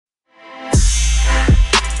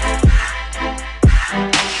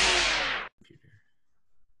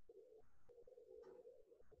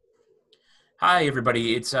Hi,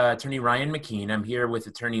 everybody. It's Attorney Ryan McKean. I'm here with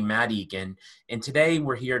Attorney Matt Egan, and today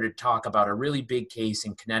we're here to talk about a really big case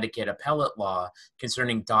in Connecticut appellate law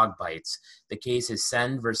concerning dog bites. The case is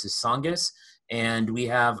Sen versus Songus, and we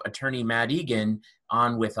have Attorney Matt Egan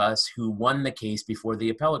on with us who won the case before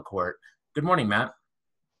the appellate court. Good morning, Matt.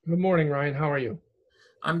 Good morning, Ryan. How are you?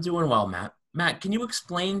 I'm doing well, Matt. Matt, can you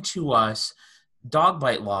explain to us dog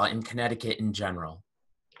bite law in Connecticut in general?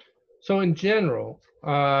 So in general,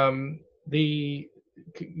 the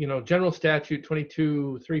general statute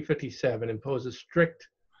 22-357 imposes strict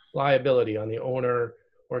liability on the owner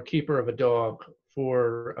or keeper of a dog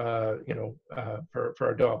for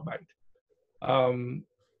a dog bite.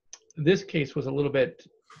 This case was a little bit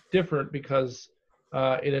different because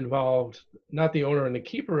it involved not the owner and the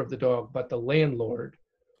keeper of the dog, but the landlord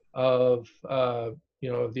of of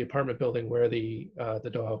the apartment building where the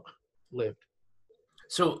dog lived.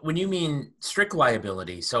 So when you mean strict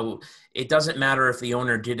liability, so it doesn't matter if the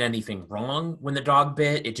owner did anything wrong when the dog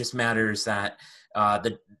bit. It just matters that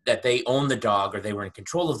that they own the dog or they were in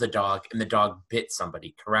control of the dog and the dog bit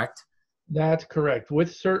somebody, correct? That's correct,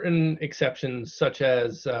 with certain exceptions, such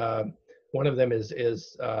as one of them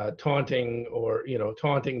is taunting, or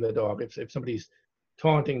taunting the dog. If somebody's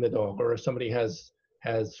taunting the dog, or if somebody has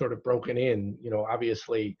sort of broken in,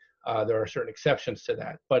 obviously there are certain exceptions to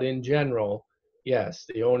that. But in general, yes,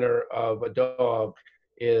 the owner of a dog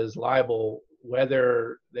is liable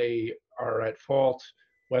whether they are at fault,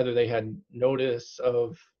 whether they had notice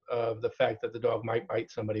of the fact that the dog might bite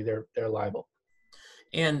somebody. They're liable.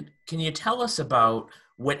 And can you tell us about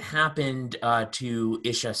what happened to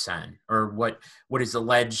Isha Sen, or what is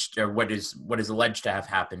alleged, or what is alleged to have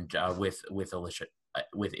happened with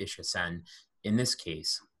Isha Sen in this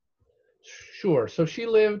case? Sure. So she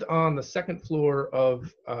lived on the second floor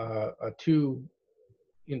of a two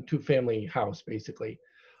family house, basically.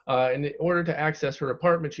 And in order to access her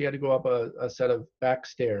apartment, she had to go up a set of back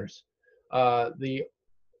stairs. The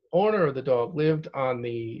owner of the dog lived on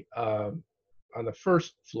the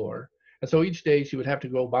first floor, and so each day she would have to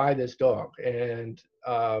go by this dog. And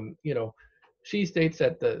she states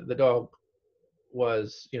that the dog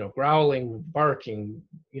was, growling, barking,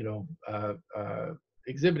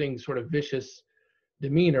 exhibiting sort of vicious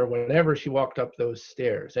demeanor whenever she walked up those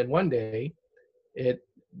stairs. And one day, it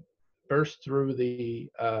burst through the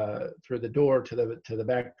door to the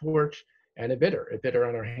back porch, and it bit her. It bit her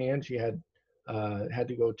on her hand. She had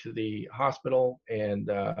to go to the hospital, and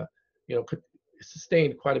could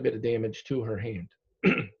sustained quite a bit of damage to her hand.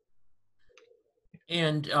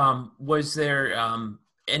 And was there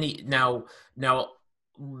any now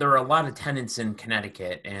there are a lot of tenants in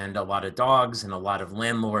Connecticut and a lot of dogs and a lot of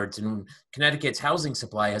landlords, and Connecticut's housing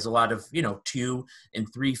supply has a lot of two and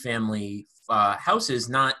three family houses,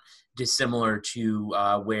 not dissimilar to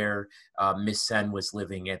where Miss Sen was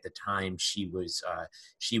living at the time she was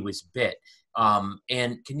bit.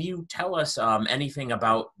 And can you tell us anything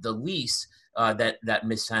about the lease that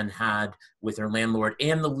Miss Sen had with her landlord,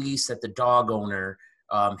 and the lease that the dog owner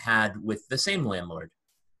had with the same landlord?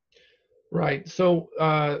 Right. So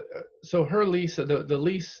her lease, the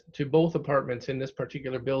lease to both apartments in this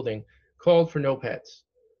particular building, called for no pets.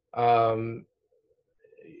 Um,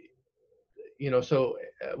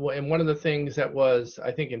 and one of the things that was,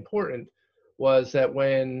 I think, important was that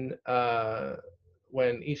when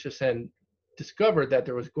Isha Sen discovered that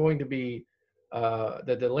there was going to be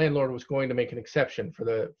that the landlord was going to make an exception for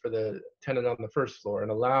the tenant on the first floor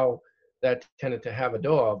and allow that tenant to have a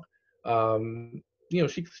dog.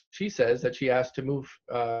 She says that she asked to move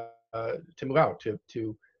out, to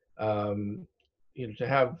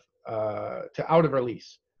have to out of her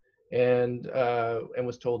lease, and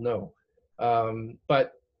was told no.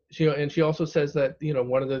 But she also says that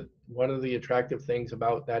one of the attractive things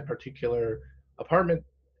about that particular apartment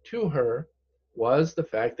to her was the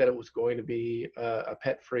fact that it was going to be a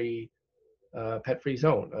pet-free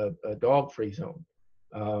zone, a dog-free zone.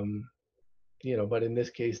 But in this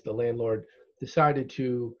case, the landlord decided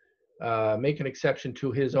to make an exception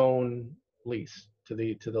to his own lease, to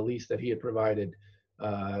the lease that he had provided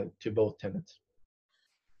to both tenants.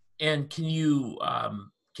 And can you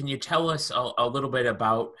tell us a little bit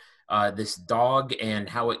about this dog and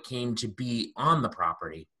how it came to be on the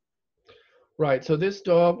property? Right. So this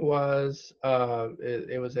dog was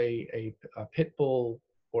it was a pit bull,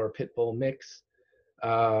 or a pit bull mix,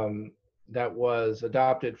 um, that was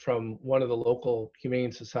adopted from one of the local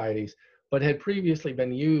humane societies, but had previously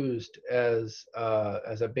been used as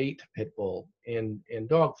a bait pit bull in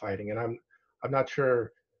dog fighting. And I'm not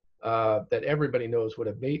sure that everybody knows what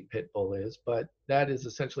a bait pit bull is, but that is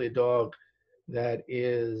essentially a dog that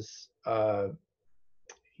is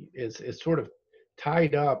is sort of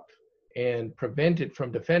tied up and prevented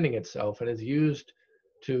from defending itself, and is used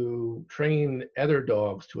to train other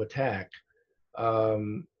dogs to attack,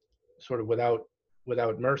 sort of without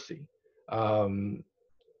mercy. Um,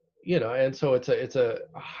 and so it's a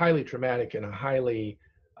highly traumatic and a highly,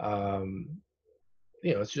 um,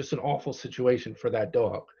 it's just an awful situation for that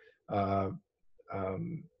dog. Uh,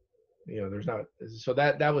 um, there's not, so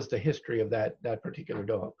that was the history of that particular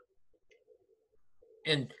dog.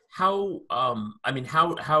 And how, I mean,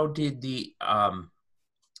 how did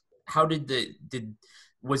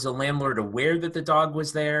was the landlord aware that the dog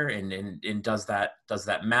was there, and does that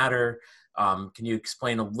matter? Can you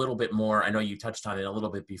explain a little bit more? I know you touched on it a little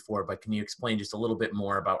bit before, but can you explain just a little bit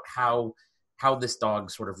more about how this dog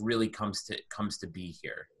sort of really comes to be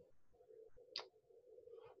here?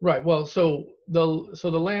 Right. Well, so the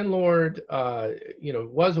landlord,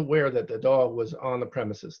 was aware that the dog was on the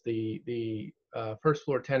premises. The first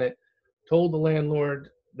floor tenant told the landlord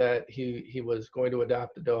that he was going to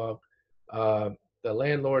adopt the dog. The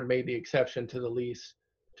landlord made the exception to the lease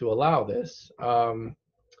to allow this. And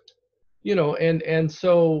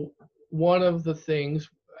so one of the things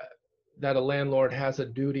that a landlord has a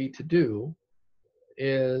duty to do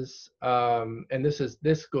is, and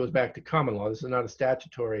this goes back to common law. This is not a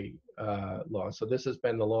statutory law. So this has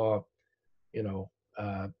been the law,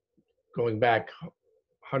 going back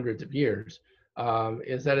hundreds of years,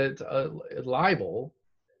 is that it's liable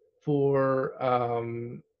for,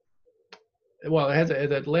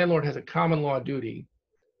 the landlord has a common law duty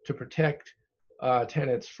to protect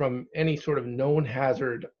tenants from any sort of known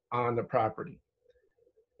hazard on the property.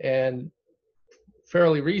 And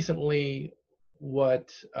fairly recently,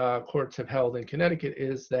 what courts have held in Connecticut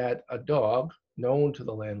is that a dog known to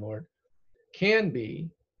the landlord can be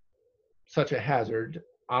such a hazard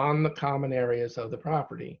on the common areas of the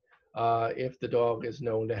property if the dog is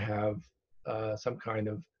known to have some kind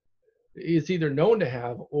of, is either known to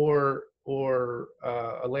have, or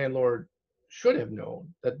a landlord should have known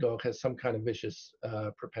that dog has some kind of vicious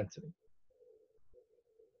propensity.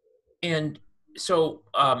 And so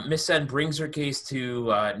Ms. Sen brings her case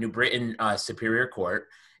to New Britain Superior Court.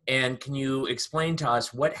 And can you explain to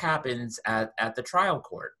us what happens at the trial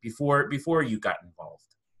court before you got involved?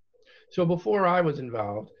 So before I was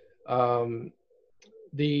involved,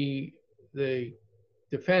 the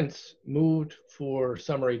defense moved for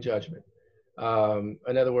summary judgment.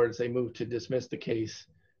 In other words, they moved to dismiss the case,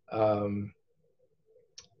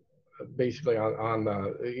 basically on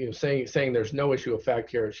the, saying there's no issue of fact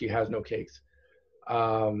here, she has no case.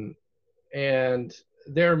 And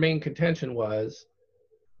their main contention was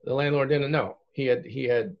the landlord didn't know. He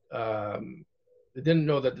didn't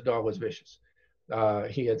know that the dog was vicious.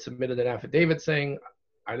 He had submitted an affidavit saying,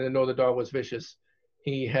 I didn't know the dog was vicious.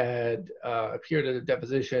 He had appeared at a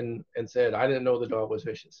deposition and said, I didn't know the dog was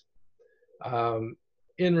vicious.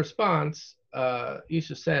 In response,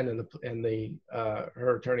 Isha Sen and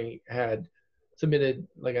her attorney had submitted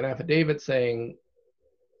like an affidavit saying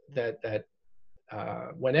that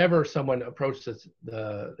whenever someone approaches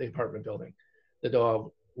the apartment building, the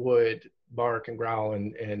dog would bark and growl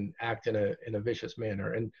and act in a vicious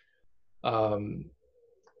manner. And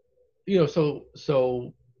so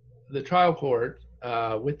the trial court,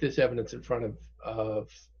 with this evidence in front of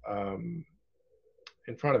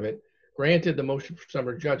it, granted the motion for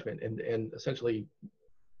summary judgment, and essentially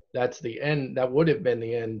that's the end. That would have been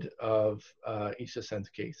the end of Isha Sen's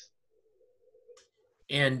case.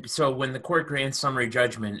 And so when the court grants summary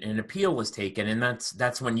judgment, an appeal was taken, and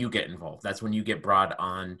that's when you get involved. That's when you get brought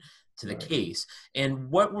on to the case.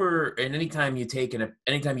 And anytime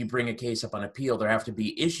you bring a case up on appeal, there have to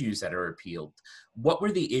be issues that are appealed. What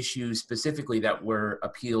were the issues specifically that were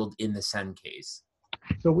appealed in the Sen case?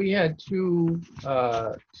 So we had two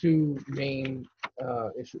main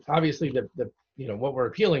issues. Obviously, what we're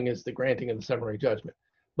appealing is the granting of the summary judgment.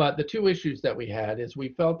 But the two issues that we had is we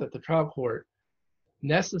felt that the trial court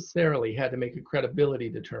necessarily had to make a credibility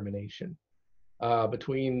determination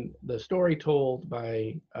between the story told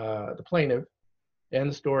by the plaintiff and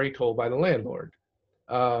the story told by the landlord.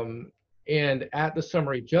 And at the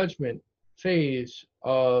summary judgment phase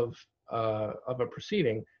of a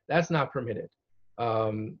proceeding, that's not permitted.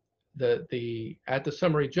 At the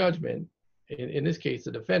summary judgment, in this case,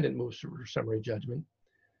 the defendant moves for summary judgment.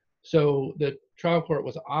 So the trial court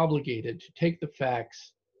was obligated to take the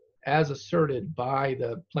facts as asserted by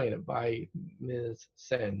the plaintiff, by Ms.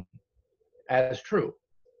 Sen, as true,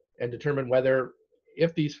 and determine whether,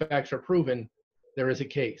 if these facts are proven, there is a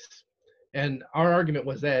case. And our argument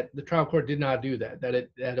was that the trial court did not do that. That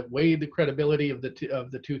it weighed the credibility of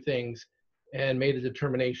the two things and made a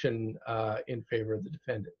determination in favor of the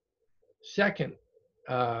defendant. Second,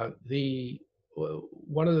 one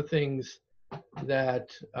of the things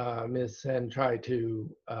that Ms. Sen tried to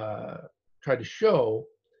show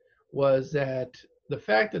was that the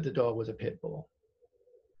fact that the dog was a pit bull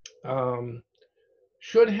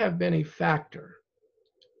should have been a factor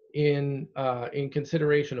in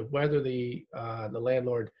consideration of whether the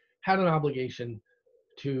landlord had an obligation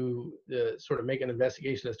to sort of make an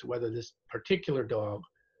investigation as to whether this particular dog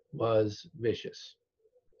was vicious.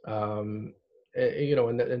 And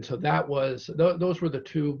so that was those were the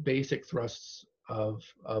two basic thrusts of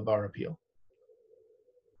our appeal.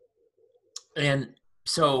 And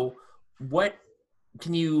so, what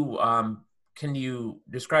can you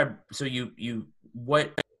describe? So you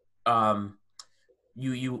write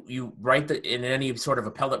in any sort of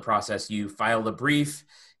appellate process, you file a brief,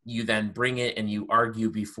 you then bring it and you argue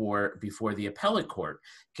before the appellate court.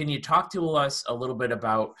 Can you talk to us a little bit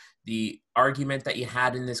about the argument that you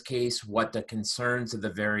had in this case, what the concerns of the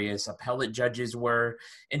various appellate judges were,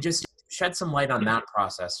 and just shed some light on that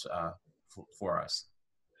process for us?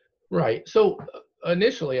 Right. So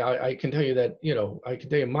initially, I can tell you that, I can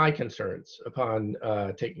tell you my concerns upon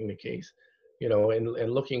taking the case,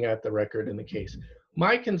 and looking at the record in the case.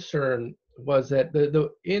 My concern was that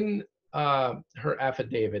in her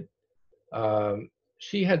affidavit,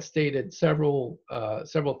 she had stated several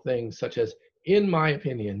things, such as, in my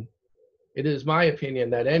opinion, it is my opinion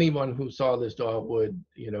that anyone who saw this dog would,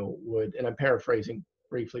 and I'm paraphrasing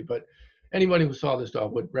briefly, but anyone who saw this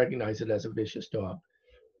dog would recognize it as a vicious dog.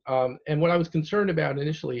 And what I was concerned about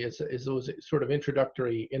initially is those sort of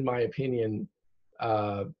introductory, in my opinion,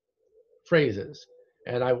 phrases.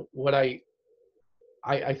 And I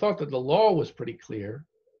thought that the law was pretty clear,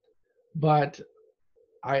 but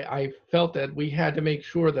I felt that we had to make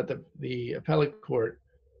sure that the appellate court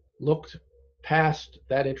looked past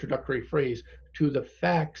that introductory phrase to the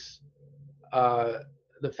facts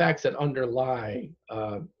that underlie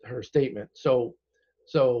her statement. So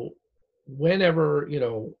whenever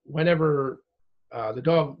the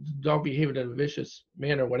dog behaved in a vicious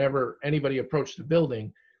manner, whenever anybody approached the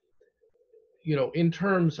building, in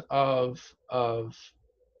terms of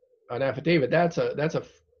an affidavit, that's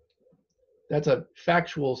a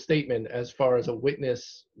factual statement as far as a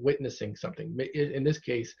witness witnessing something. In this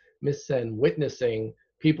case, Ms. Sen witnessing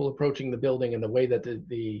people approaching the building and the way that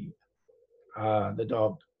the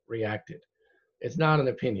dog reacted. It's not an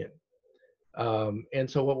opinion. And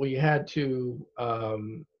so what we had to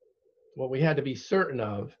be certain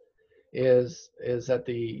of is that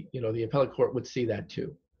the appellate court would see that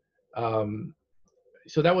too.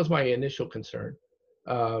 So that was my initial concern.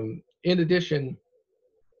 In addition,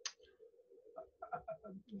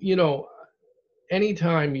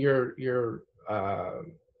 anytime you're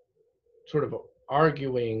sort of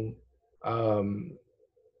arguing,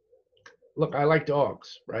 look, I like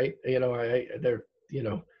dogs, right? I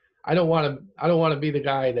don't want to be the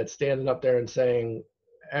guy that's standing up there and saying,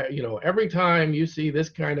 every time you see this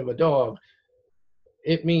kind of a dog,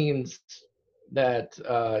 it means that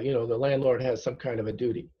the landlord has some kind of a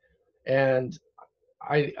duty. And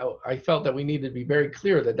I felt that we needed to be very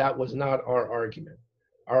clear that that was not our argument.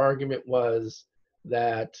 Our argument was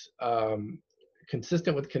that,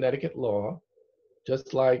 consistent with Connecticut law,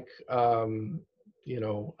 just like certain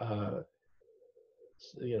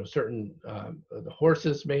the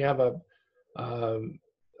horses may have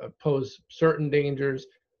pose certain dangers,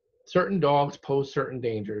 certain dogs pose certain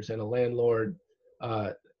dangers, and a landlord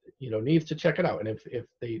needs to check it out. And if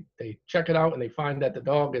they check it out and they find that the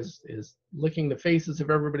dog is licking the faces of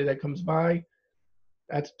everybody that comes by,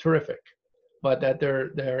 that's terrific. But that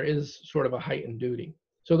there is sort of a heightened duty.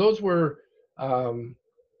 So those were,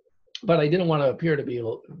 but I didn't want to appear to be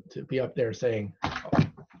up there saying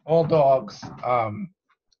all dogs are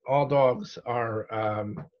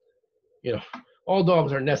all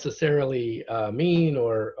dogs are necessarily mean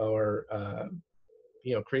or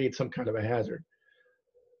create some kind of a hazard.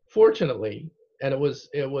 Fortunately, and it was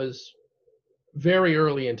very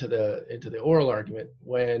early into the oral argument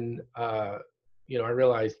when I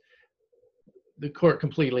realized the court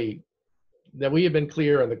that we had been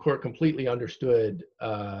clear and the court completely understood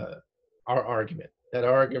our argument. That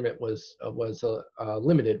our argument was a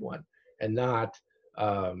limited one and not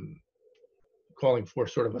calling for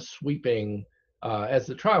sort of a sweeping, as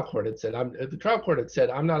the trial court had said. The trial court had said,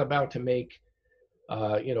 I'm not about to make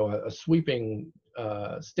a sweeping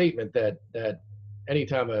statement that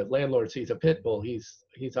anytime a landlord sees a pit bull, he's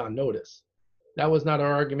on notice. That was not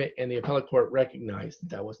our argument, and the appellate court recognized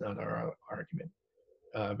that was not our argument.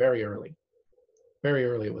 Very early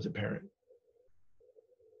it was apparent.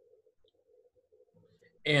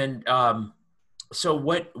 And so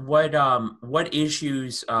what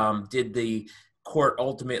issues did the court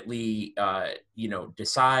ultimately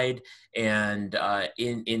decide, and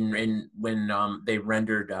in when they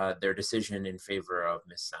rendered their decision in favor of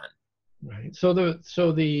Ms. Sen? Right. So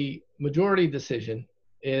the majority decision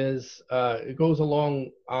is it goes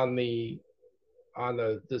along on the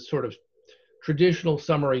sort of traditional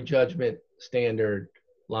summary judgment standard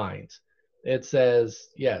lines. It says,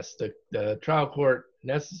 yes, the trial court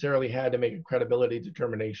necessarily had to make a credibility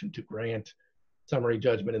determination to grant summary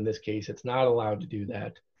judgment in this case. It's not allowed to do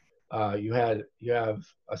that. You have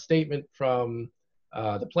a statement from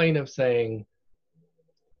the plaintiff saying,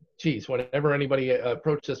 geez, whenever anybody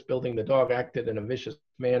approached this building, the dog acted in a vicious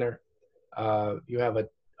manner. You have a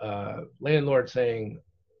landlord saying,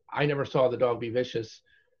 I never saw the dog be vicious.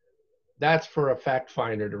 That's for a fact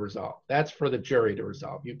finder to resolve. That's for the jury to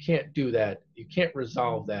resolve. You can't do that. You can't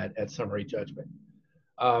resolve that at summary judgment.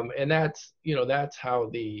 And that's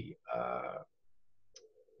how the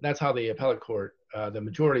appellate court, the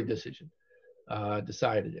majority decision,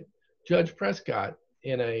 decided it. Judge Prescott,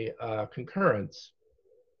 in a concurrence,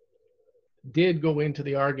 did go into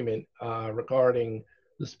the argument regarding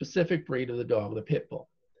the specific breed of the dog, the pit bull,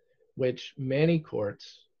 which many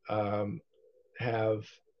courts have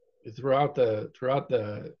throughout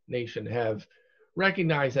the nation have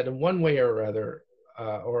recognized that in one way or other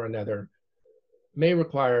or another may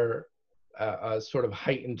require a sort of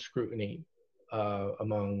heightened scrutiny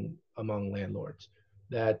among landlords.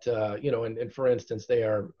 That and for instance, they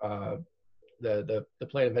are the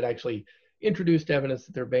plaintiff had actually introduced evidence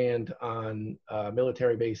that they're banned on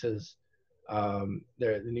military bases.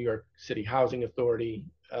 The New York City Housing Authority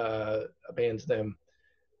bans them.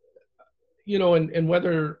 And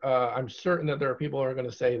whether I'm certain that there are people who are going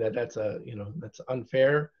to say that that's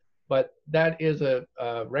unfair, but that is a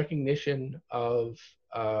recognition of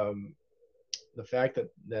the fact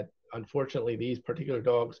that unfortunately these particular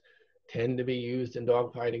dogs tend to be used in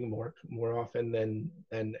dog fighting more often than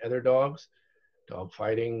other dogs. Dog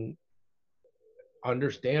fighting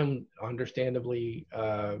understandably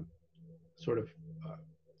sort of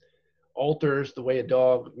alters the way a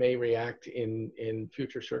dog may react in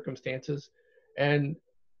future circumstances. And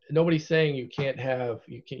nobody's saying you can't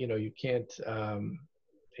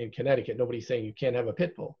in Connecticut, nobody's saying you can't have a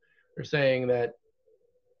pit bull. They're saying that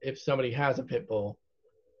if somebody has a pit bull,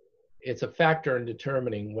 it's a factor in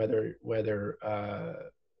determining whether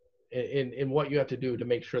in what you have to do to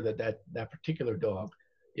make sure that particular dog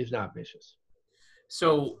is not vicious.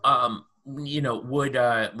 So, would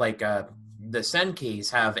the Sen case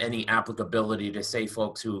have any applicability to, say,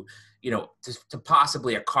 folks who, to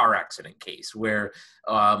possibly a car accident case where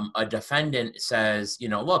a defendant says,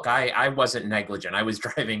 look, I wasn't negligent. I was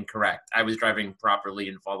driving correct. I was driving properly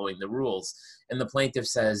and following the rules. And the plaintiff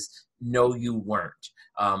says, no, you weren't.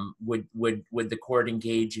 Would the court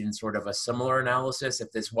engage in sort of a similar analysis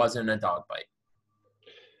if this wasn't a dog bite?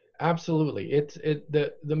 Absolutely.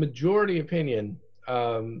 The majority opinion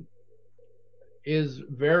is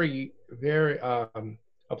very, very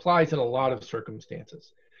applies in a lot of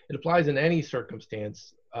circumstances. It applies in any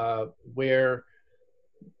circumstance where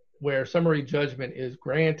summary judgment is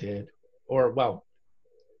granted, or well,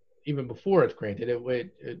 even before it's granted,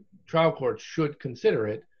 trial courts should consider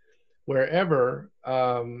it. Wherever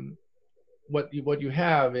what you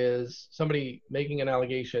have is somebody making an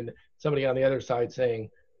allegation, somebody on the other side saying,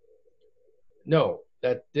 no,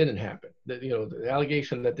 that didn't happen. The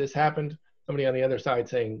allegation that this happened, somebody on the other side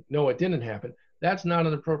saying, no, it didn't happen. That's not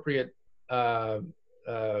an appropriate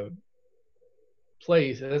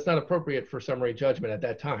place. That's not appropriate for summary judgment at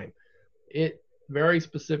that time. It very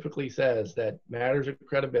specifically says that matters of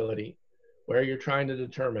credibility, where you're trying to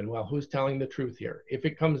determine, well, who's telling the truth here? If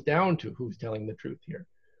it comes down to who's telling the truth here,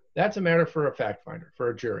 that's a matter for a fact finder, for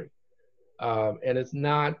a jury. And it's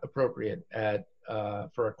not appropriate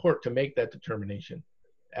for a court to make that determination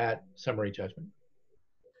at summary judgment.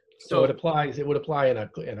 So it would apply in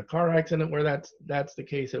a car accident where that's the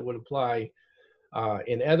case. It would apply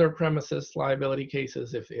in other premises liability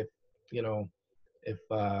cases if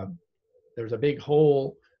there's a big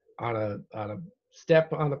hole on a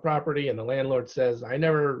step on the property and the landlord says, I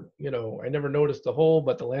never noticed the hole,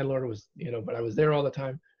 but the landlord was, but I was there all the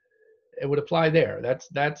time. It would apply there.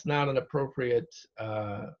 That's not an appropriate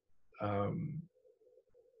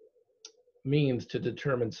means to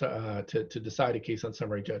determine to decide a case on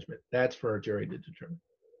summary judgment. That's for a jury to determine.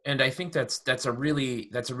 And I think that's a really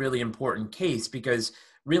important case, because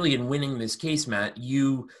really in winning this case, Matt,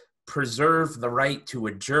 you preserve the right to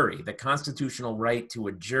a jury, the constitutional right to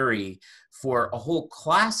a jury for a whole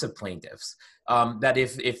class of plaintiffs. That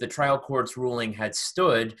if the trial court's ruling had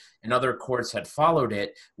stood and other courts had followed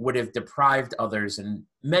it, would have deprived others in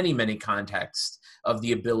many, many contexts of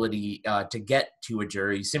the ability to get to a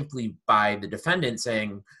jury simply by the defendant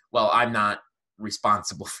saying, well, I'm not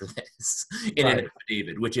responsible for this in an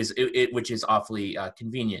affidavit, which is awfully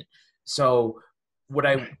convenient. So what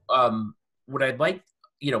I'd like,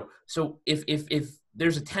 so if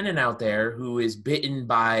there's a tenant out there who is bitten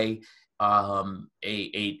by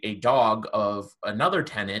a dog of another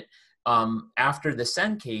tenant after the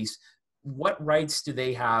Sen case, what rights do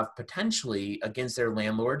they have potentially against their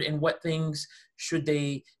landlord, and what things should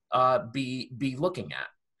they be looking at?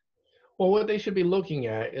 Well, what they should be looking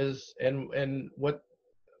at is, and what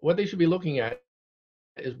they should be looking at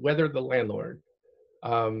is whether the landlord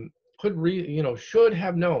should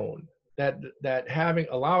have known that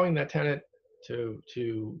allowing that tenant to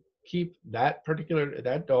keep that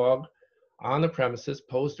dog on the premises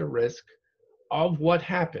posed a risk of what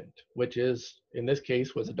happened, which is, in this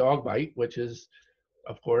case, was a dog bite, which is,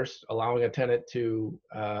 of course, allowing a tenant to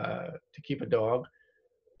keep a dog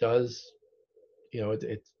does,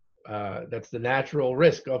 that's the natural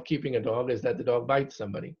risk of keeping a dog, is that the dog bites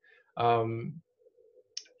somebody. And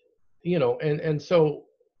so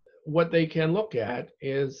what they can look at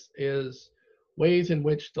is ways in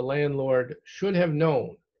which the landlord should have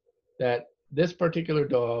known that this particular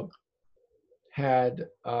dog had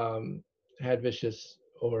vicious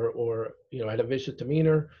or had a vicious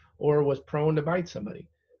demeanor or was prone to bite somebody.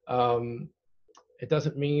 It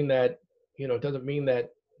doesn't mean that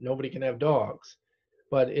nobody can have dogs,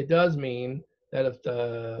 but it does mean that if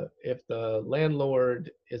the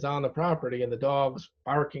landlord is on the property and the dog's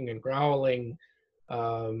barking and growling,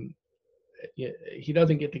 he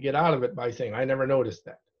doesn't get out of it by saying, "I never noticed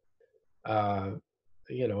that." And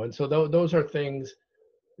so those are things.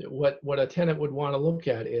 What a tenant would want to look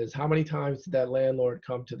at is, how many times did that landlord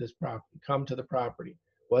come to the property?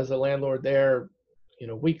 Was the landlord there,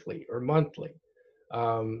 weekly or monthly?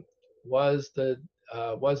 Was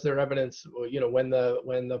there evidence, when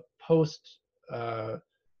the post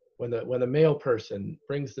when the mail person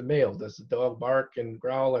brings the mail, does the dog bark and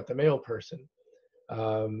growl at the mail person?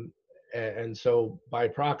 And so by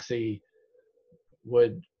proxy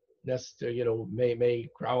would necessarily, may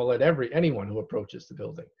growl at anyone who approaches the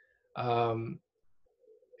building. All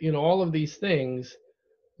of these things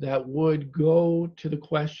that would go to the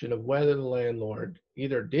question of whether the landlord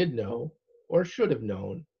either did know or should have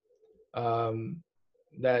known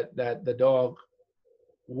that the dog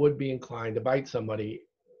would be inclined to bite somebody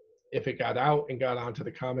if it got out and got onto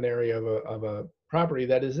the common area of a property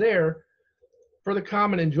that is there for the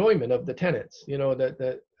common enjoyment of the tenants.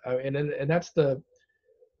 And that's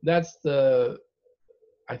the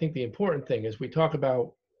I think the important thing is, we talk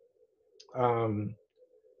about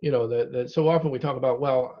so often we talk about,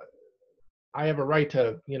 well, I have a right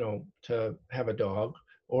to have a dog,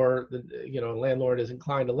 or the landlord is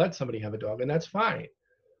inclined to let somebody have a dog, and that's fine.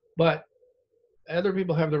 But other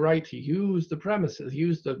people have the right to use the premises,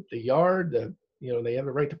 use the yard, they have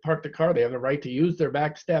the right to park the car, they have the right to use their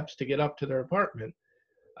back steps to get up to their apartment.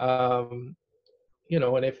 And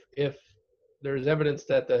if there's evidence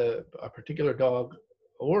that a particular dog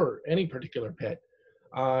or any particular pet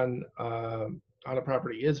on a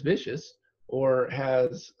property is vicious, or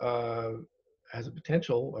has a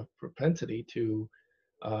propensity to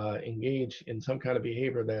engage in some kind of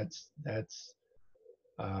behavior that's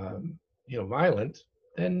violent,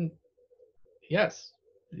 then yes,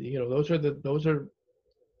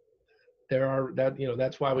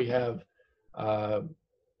 that's why we have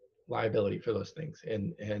liability for those things,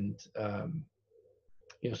 and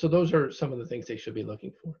so those are some of the things they should be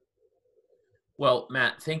looking for. Well,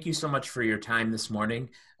 Matt, thank you so much for your time this morning.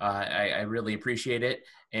 I really appreciate it.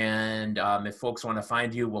 And if folks want to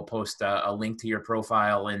find you, we'll post a link to your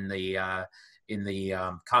profile in the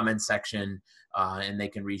comments section, and they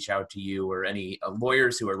can reach out to you, or any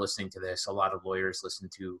lawyers who are listening to this. A lot of lawyers listen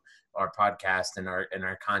to our podcast and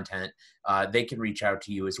our content. They can reach out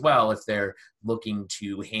to you as well if they're looking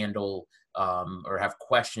to handle or have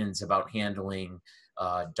questions about handling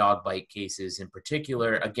dog bite cases in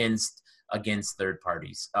particular against third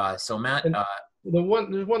parties. So Matt, there's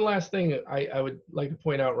one last thing I would like to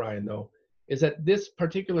point out, Ryan, though, is that this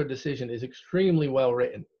particular decision is extremely well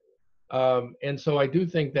written. And so I do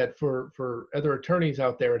think that for other attorneys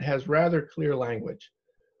out there, it has rather clear language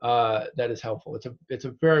that is helpful. It's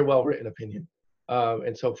a very well written opinion.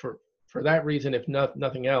 And so for that reason, if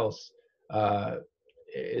nothing else,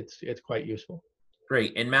 it's quite useful.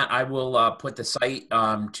 Great. And Matt, I will put the site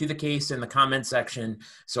to the case in the comment section.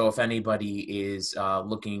 So if anybody is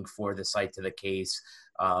looking for the site to the case,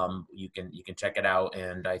 you can check it out.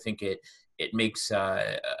 And I think it makes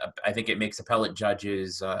appellate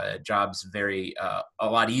judges' jobs a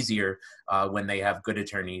lot easier when they have good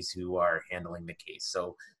attorneys who are handling the case.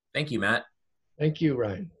 So thank you, Matt. Thank you,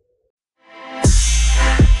 Ryan.